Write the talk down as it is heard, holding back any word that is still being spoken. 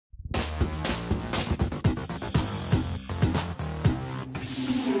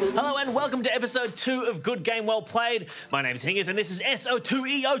Hello and welcome to episode 2 of Good Game Well Played. My name's Hingers and this is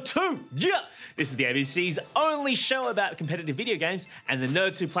S02E02. Yeah! This is the ABC's only show about competitive video games and the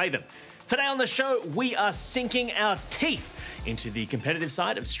nerds who play them. Today on the show, we are sinking our teeth into the competitive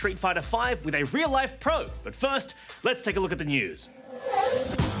side of Street Fighter V with a real-life pro. But first, let's take a look at the news.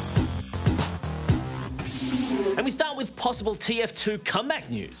 And we start with possible TF2 comeback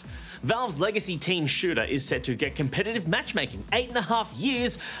news. Valve's legacy team shooter is set to get competitive matchmaking 8.5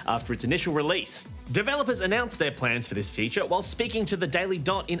 years after its initial release. Developers announced their plans for this feature while speaking to the Daily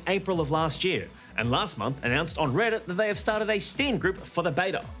Dot in April of last year, and last month announced on Reddit that they have started a Steam group for the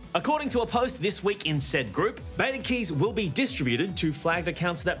beta. According to a post this week in said group, beta keys will be distributed to flagged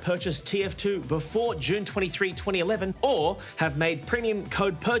accounts that purchased TF2 before June 23, 2011 or have made premium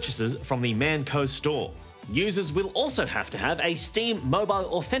code purchases from the Manco store. Users will also have to have a Steam mobile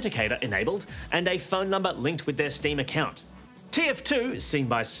authenticator enabled and a phone number linked with their Steam account. TF2, seen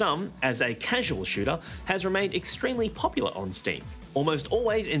by some as a casual shooter, has remained extremely popular on Steam, almost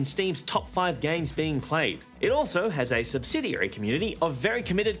always in Steam's top 5 games being played. It also has a subsidiary community of very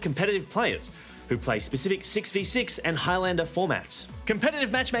committed competitive players who play specific 6v6 and Highlander formats. Competitive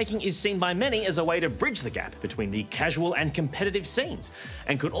matchmaking is seen by many as a way to bridge the gap between the casual and competitive scenes,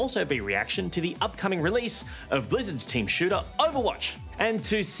 and could also be reaction to the upcoming release of Blizzard's team shooter Overwatch. And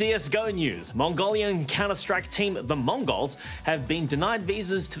to CSGO news, Mongolian Counter-Strike team the Mongols have been denied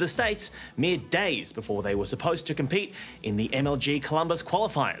visas to the States mere days before they were supposed to compete in the MLG Columbus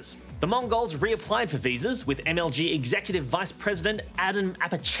qualifiers. The Mongols reapplied for visas, with MLG Executive Vice President Adam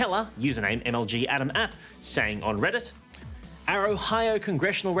Apicella, username MLG Adam App, saying on Reddit, "Our Ohio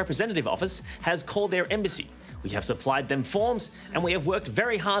Congressional Representative Office has called their embassy. We have supplied them forms, and we have worked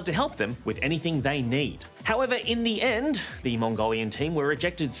very hard to help them with anything they need." However, in the end, the Mongolian team were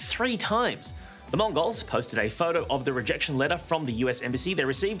rejected 3 times. The Mongols posted a photo of the rejection letter from the US Embassy they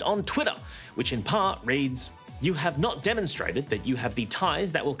received on Twitter, which in part reads, "You have not demonstrated that you have the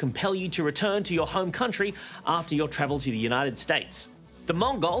ties that will compel you to return to your home country after your travel to the United States." The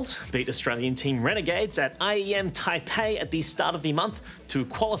Mongols beat Australian team Renegades at IEM Taipei at the start of the month to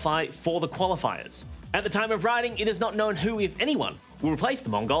qualify for the qualifiers. At the time of writing, it is not known who, if anyone, will replace the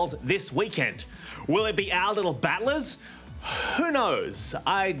Mongols this weekend. Will it be our little battlers? Who knows?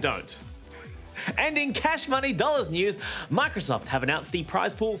 I don't. And in cash money dollars news, Microsoft have announced the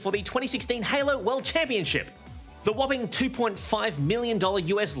prize pool for the 2016 Halo World Championship. The whopping $2.5 million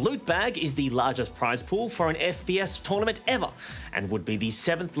US loot bag is the largest prize pool for an FPS tournament ever, and would be the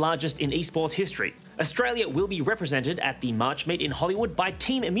 7th largest in esports history. Australia will be represented at the March meet in Hollywood by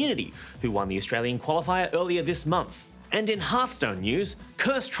Team Immunity, who won the Australian qualifier earlier this month. And in Hearthstone news,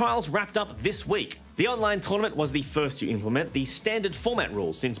 Curse Trials wrapped up this week. The online tournament was the first to implement the standard format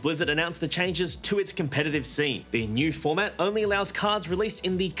rules since Blizzard announced the changes to its competitive scene. The new format only allows cards released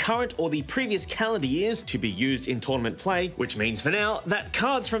in the current or the previous calendar years to be used in tournament play, which means for now that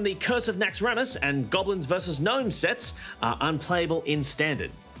cards from the Curse of Naxxramas and Goblins vs. Gnomes sets are unplayable in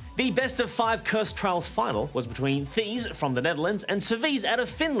standard. The best of 5 Curse Trials final was between Thieves from the Netherlands and Servies out of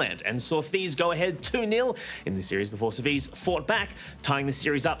Finland, and saw Thieves go ahead 2-0 in the series before Servies fought back, tying the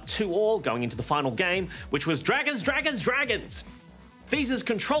series up 2-all going into the final game, which was Dragons, Dragons, Dragons! Thieves'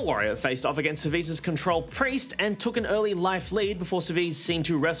 Control Warrior faced off against Servies' Control Priest and took an early life lead before Servies seemed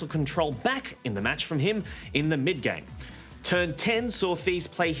to wrestle Control back in the match from him in the mid-game. Turn 10 saw Thieves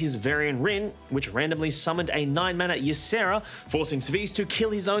play his Varian Rin, which randomly summoned a 9-mana Ysera, forcing Servies to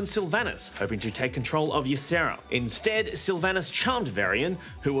kill his own Sylvanas, hoping to take control of Ysera. Instead, Sylvanas charmed Varian,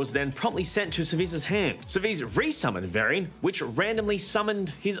 who was then promptly sent to Servies' hand. Servies resummoned Varian, which randomly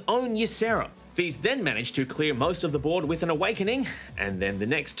summoned his own Ysera. Thieves then managed to clear most of the board with an Awakening, and then the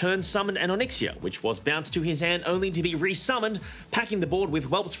next turn summoned an Onyxia, which was bounced to his hand only to be resummoned, packing the board with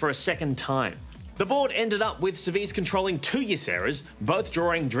whelps for a second time. The board ended up with Servies controlling 2 Yseras, both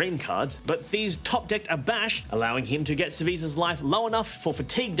drawing dream cards, but Thieves top-decked a Bash, allowing him to get Servies' life low enough for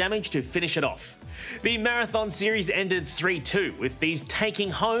fatigue damage to finish it off. The Marathon series ended 3-2, with Thieves taking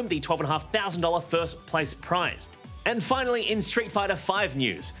home the $12,500 first place prize. And finally, in Street Fighter V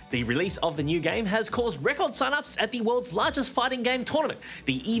news, the release of the new game has caused record sign-ups at the world's largest fighting game tournament,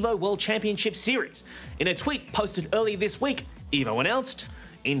 the EVO World Championship Series. In a tweet posted earlier this week, EVO announced,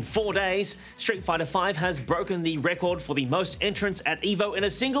 "In 4 days, Street Fighter V has broken the record for the most entrants at EVO in a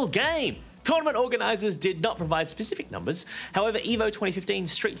single game." Tournament organisers did not provide specific numbers, however EVO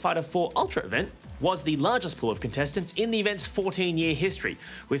 2015's Street Fighter IV Ultra event was the largest pool of contestants in the event's 14-year history,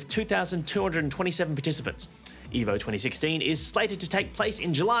 with 2,227 participants. EVO 2016 is slated to take place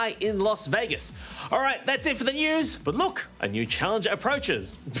in July in Las Vegas. Alright, that's it for the news, but look, a new challenger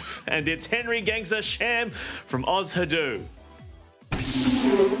approaches. And it's Henry Genxa Sham from OzHadou.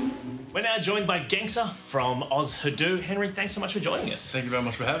 We're now joined by Genxa from OzHadou. Henry, thanks so much for joining us. Thank you very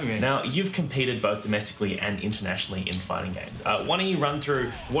much for having me. Now, you've competed both domestically and internationally in fighting games. Why don't you run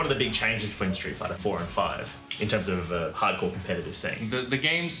through what are the big changes between Street Fighter 4 and 5 in terms of a hardcore competitive scene? The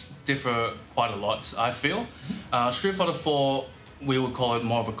games differ quite a lot, I feel. Street Fighter 4, we would call it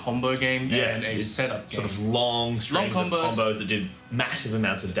more of a combo game and a setup game. Sort of long strings of combos that did massive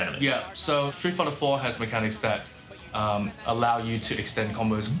amounts of damage. Yeah, so Street Fighter 4 has mechanics that allow you to extend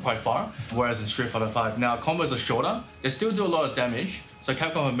combos quite far, whereas in Street Fighter 5, now combos are shorter, they still do a lot of damage, so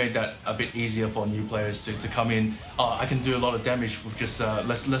Capcom have made that a bit easier for new players to come in. Oh, I can do a lot of damage with just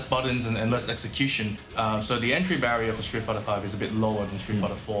less buttons and less execution. So the entry barrier for Street Fighter 5 is a bit lower than Street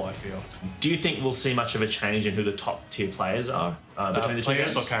Fighter 4, I feel. Do you think we'll see much of a change in who the top tier players are between the two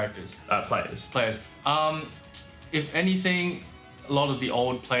players games? Or characters? Players. If anything, a lot of the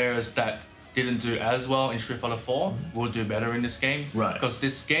old players that didn't do as well in Street Fighter 4 will do better in this game. Right. Because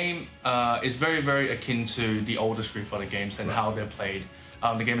this game is very, very akin to the older Street Fighter games and how they're played.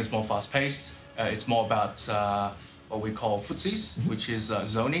 The game is more fast-paced. It's more about what we call footsies, which is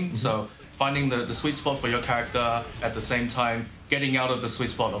zoning. So finding the sweet spot for your character at the same time getting out of the sweet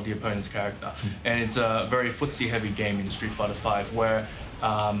spot of the opponent's character. And it's a very footsie-heavy game in Street Fighter 5 where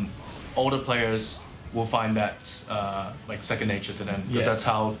older players will find that like second nature to them, because that's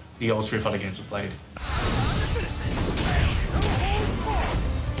how the old Street Fighter games were played.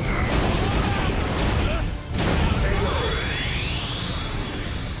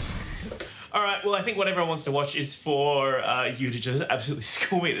 All right, well, I think what everyone wants to watch is for you to just absolutely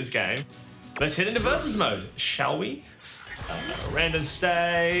school me at this game. Let's head into versus mode, shall we? Random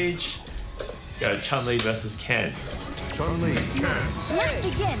stage. Let's go Chun-Li versus Ken. Chun-Li, Ken. Let's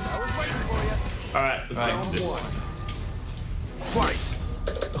begin. All right, let's go this. Fight.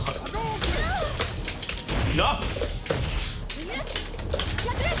 No!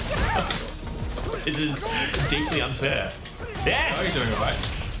 This is deeply unfair. Yes! How are you doing, all right?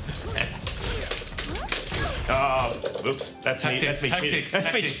 Oh, whoops. That's me. Tactics, That's me tactics, cheating.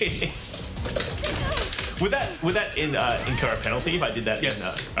 That's me tactics. cheating. Would that incur a penalty if I did that?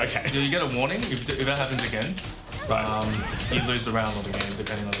 Yes. Okay. So you get a warning if that happens again. Right. You lose the round of the game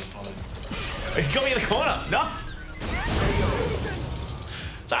depending on the opponent. He got me in the corner. No.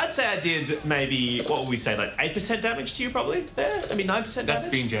 So I'd say I did maybe, what would we say, like 8% damage to you probably there? Maybe 9% damage? That's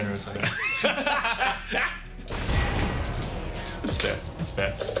being generous, I guess. That's fair. That's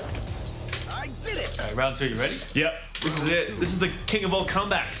fair. I did it. Okay, round 2, you ready? Yep. This is it. This is the king of all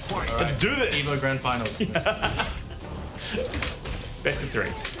comebacks. Let's do this. Evo Grand Finals. Best of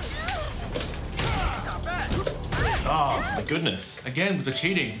 3. Oh my goodness. Again with the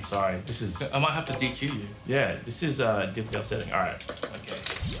cheating. Sorry. This is. I might have to DQ you. Yeah. This is deeply upsetting. All right. Okay.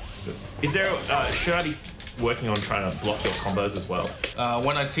 Good. Is there? Should I be working on trying to block your combos as well?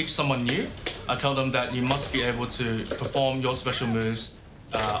 When I teach someone new, I tell them that you must be able to perform your special moves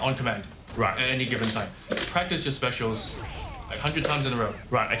on command. Right. At any given time. Practice your specials like 100 times in a row.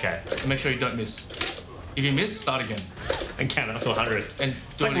 Right. Okay. And make sure you don't miss. If you miss, start again. And count up to 100. And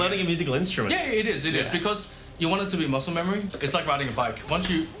It's like learning a musical instrument. Yeah, it is. It is, because you want it to be muscle memory. It's like riding a bike. Once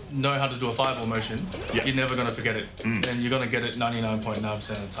you know how to do a fireball motion, you're never going to forget it. And you're going to get it 99.9% of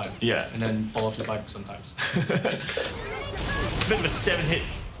the time. Yeah. And then fall off your bike sometimes. Bit of a 7-hit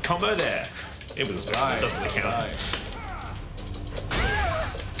combo there. It was a special. Right. Doesn't really count. Right.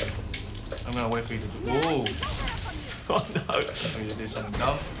 I'm going to wait for you to do... Whoa! Oh no. For you to do something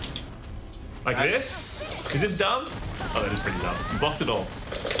dumb. Like this? Is this dumb? Oh, that is pretty dumb. You blocked it all.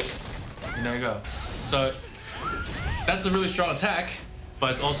 And there you go. So, that's a really strong attack,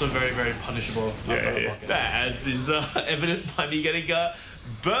 but it's also very, very punishable. Yeah. As is evident by me getting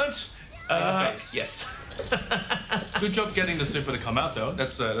burnt. In the face. Yes. Good job getting the super to come out, though.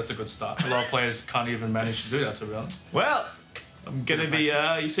 That's a good start. A lot of players can't even manage to do that, to be honest. Well, I'm gonna be.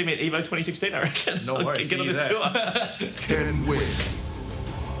 You see me at Evo 2016, I reckon. No worries. Get on this tour. Ken wins.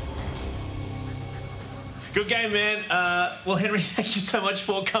 Good game, man. Well, Henry, thank you so much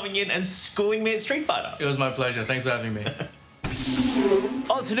for coming in and schooling me at Street Fighter. It was my pleasure. Thanks for having me.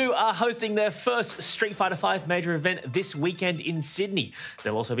 OzHadou are hosting their first Street Fighter V major event this weekend in Sydney.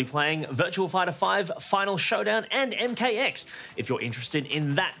 They'll also be playing Virtual Fighter 5, Final Showdown and MKX. If you're interested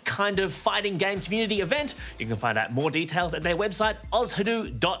in that kind of fighting game community event, you can find out more details at their website,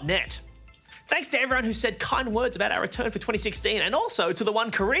 ozhadou.net. Thanks to everyone who said kind words about our return for 2016, and also to the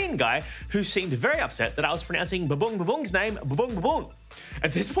one Korean guy who seemed very upset that I was pronouncing Babung Babung's name Babung Babung.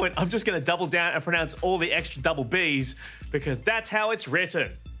 At this point, I'm just going to double down and pronounce all the extra double Bs, because that's how it's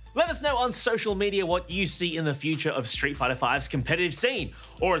written. Let us know on social media what you see in the future of Street Fighter V's competitive scene.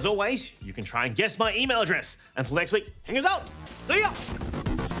 Or as always, you can try and guess my email address. Until next week, Hingers out! See ya!